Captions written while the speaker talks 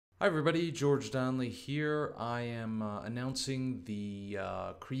Hi everybody, George Donnelly here. I am announcing the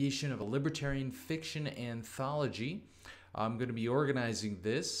creation of a libertarian fiction anthology. I'm going to be organizing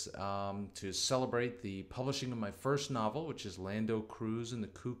this to celebrate the publishing of my first novel, which is Lando Cruz and the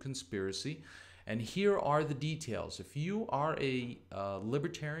Coup Conspiracy. And here are the details. If you are a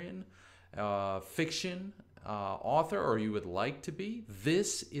libertarian fiction author, or you would like to be,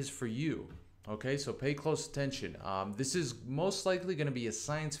 this is for you. Okay, so pay close attention. This is most likely going to be a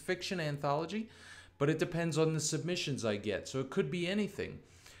science fiction anthology, but it depends on the submissions I get. So it could be anything,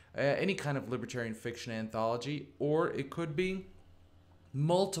 any kind of libertarian fiction anthology, or it could be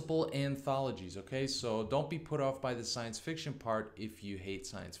multiple anthologies. Okay, so don't be put off by the science fiction part if you hate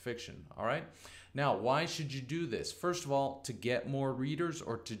science fiction. All right, now why should you do this? First of all, to get more readers,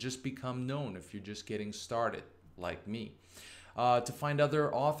 or to just become known if you're just getting started like me. To find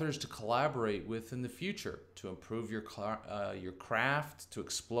other authors to collaborate with in the future, to improve your craft, to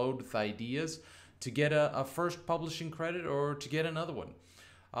explode with ideas, to get a first publishing credit, or to get another one.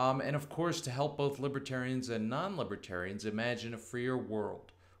 And of course, to help both libertarians and non-libertarians imagine a freer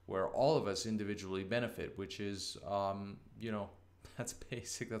world where all of us individually benefit, which is, that's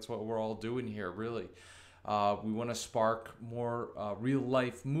basic. That's what we're all doing here, really. We want to spark more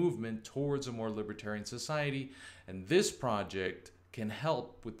real-life movement towards a more libertarian society, and this project can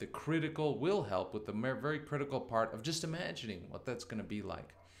help with will help with the very critical part of just imagining what that's going to be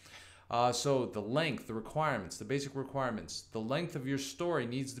like. So the length, the requirements, the basic requirements, the length of your story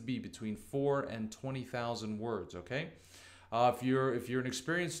needs to be between 4 and 20,000 words, okay? If you're an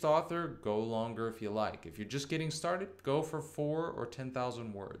experienced author, go longer if you like. If you're just getting started, go for 4 or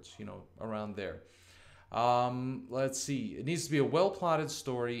 10,000 words, around there. Let's see. It needs to be a well-plotted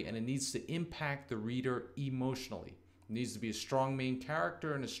story, and it needs to impact the reader emotionally. It needs to be a strong main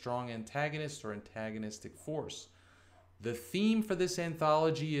character and a strong antagonist or antagonistic force. The theme for this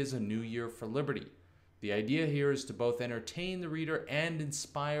anthology is A New Year for Liberty. The idea here is to both entertain the reader and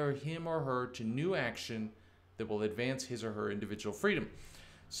inspire him or her to new action that will advance his or her individual freedom.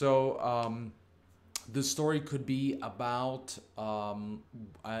 So, the story could be about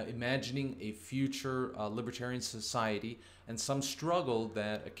imagining a future libertarian society and some struggle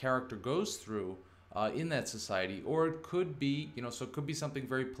that a character goes through in that society. Or it could be, so it could be something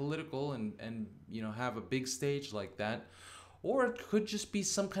very political and have a big stage like that. Or it could just be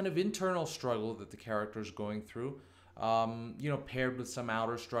some kind of internal struggle that the character is going through, paired with some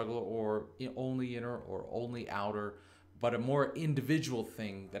outer struggle, or only inner or only outer, but a more individual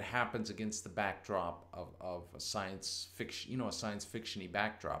thing that happens against the backdrop of a science fiction, a science fiction-y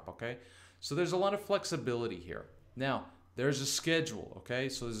backdrop, okay? So there's a lot of flexibility here. Now, there's a schedule, okay?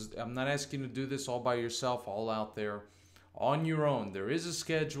 So I'm not asking you to do this all by yourself, all out there on your own. There is a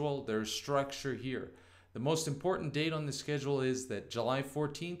schedule, there's structure here. The most important date on the schedule is that July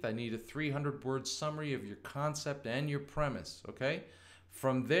 14th, I need a 300-word summary of your concept and your premise, okay?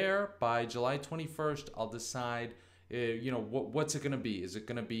 From there, by July 21st, I'll decide what's it going to be? Is it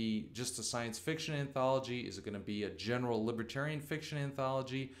going to be just a science fiction anthology? Is it going to be a general libertarian fiction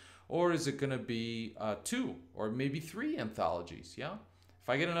anthology? Or is it going to be 2 or maybe 3 anthologies? Yeah. If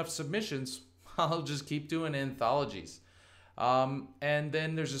I get enough submissions, I'll just keep doing anthologies. And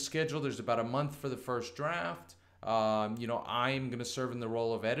then there's a schedule. There's about a month for the first draft. I'm going to serve in the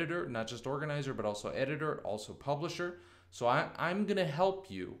role of editor, not just organizer, but also editor, also publisher. So I'm going to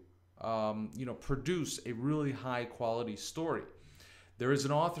help you produce a really high quality story. There is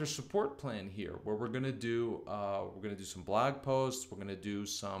an author support plan here where we're going to do some blog posts, we're going to do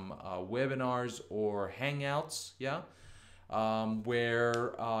some webinars or hangouts, yeah,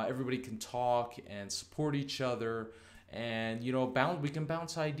 where everybody can talk and support each other, and we can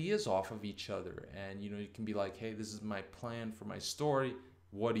bounce ideas off of each other, and you can be like, hey, this is my plan for my story.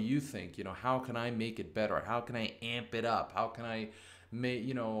 What do you think? How can I make it better? How can I amp it up? How can I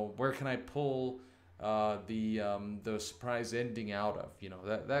where can I pull the surprise ending out of,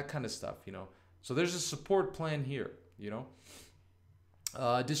 that kind of stuff, So there's a support plan here,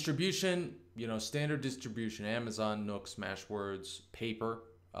 distribution, standard distribution, Amazon, Nook, Smashwords, paper,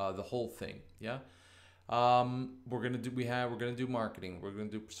 the whole thing, yeah. We're gonna do marketing. We're gonna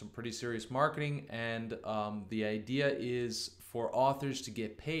do some pretty serious marketing, and the idea is for authors to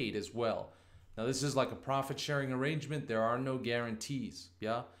get paid as well. Now, this is like a profit-sharing arrangement. There are no guarantees,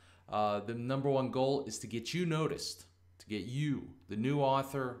 yeah? The number one goal is to get you noticed, to get you, the new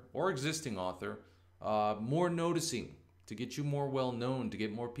author or existing author, more noticing, to get you more well-known, to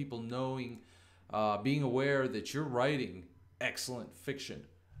get more people knowing, being aware that you're writing excellent fiction,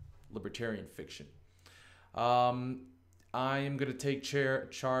 libertarian fiction. I am going to take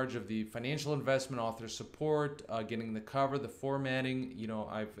charge of the financial investment, author support, getting the cover, the formatting. You know,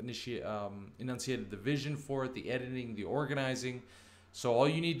 I've enunciated the vision for it, the editing, the organizing. So all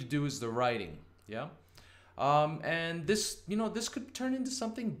you need to do is the writing. Yeah. And this, you know, this could turn into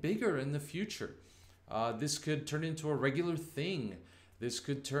something bigger in the future. This could turn into a regular thing. This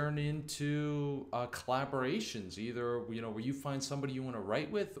could turn into collaborations, either, you know, where you find somebody you want to write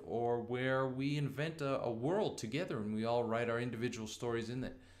with, or where we invent a world together and we all write our individual stories in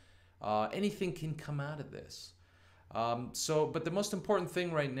it. Anything can come out of this. But the most important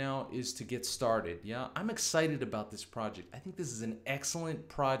thing right now is to get started. Yeah, I'm excited about this project. I think this is an excellent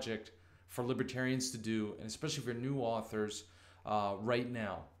project for libertarians to do, and especially for new authors right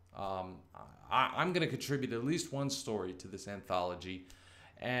now. I'm going to contribute at least one story to this anthology.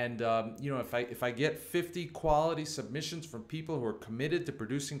 And, you know, if I get 50 quality submissions from people who are committed to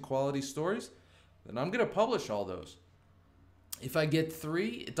producing quality stories, then I'm going to publish all those. If I get 3,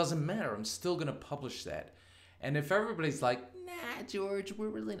 it doesn't matter. I'm still going to publish that. And if everybody's like, nah, George, we're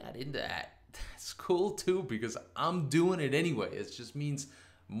really not into that, that's cool too, because I'm doing it anyway. It just means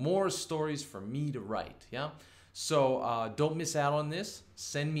more stories for me to write. Yeah. So don't miss out on this.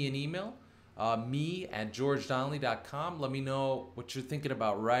 Send me an email, me@georgedonnelly.com. Let me know what you're thinking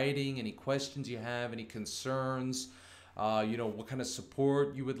about writing, any questions you have, any concerns, you know, what kind of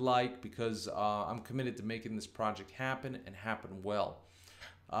support you would like, because I'm committed to making this project happen and happen well.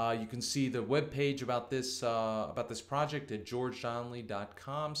 You can see the webpage about this project at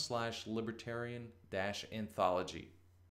georgedonnelly.com/libertarian-anthology.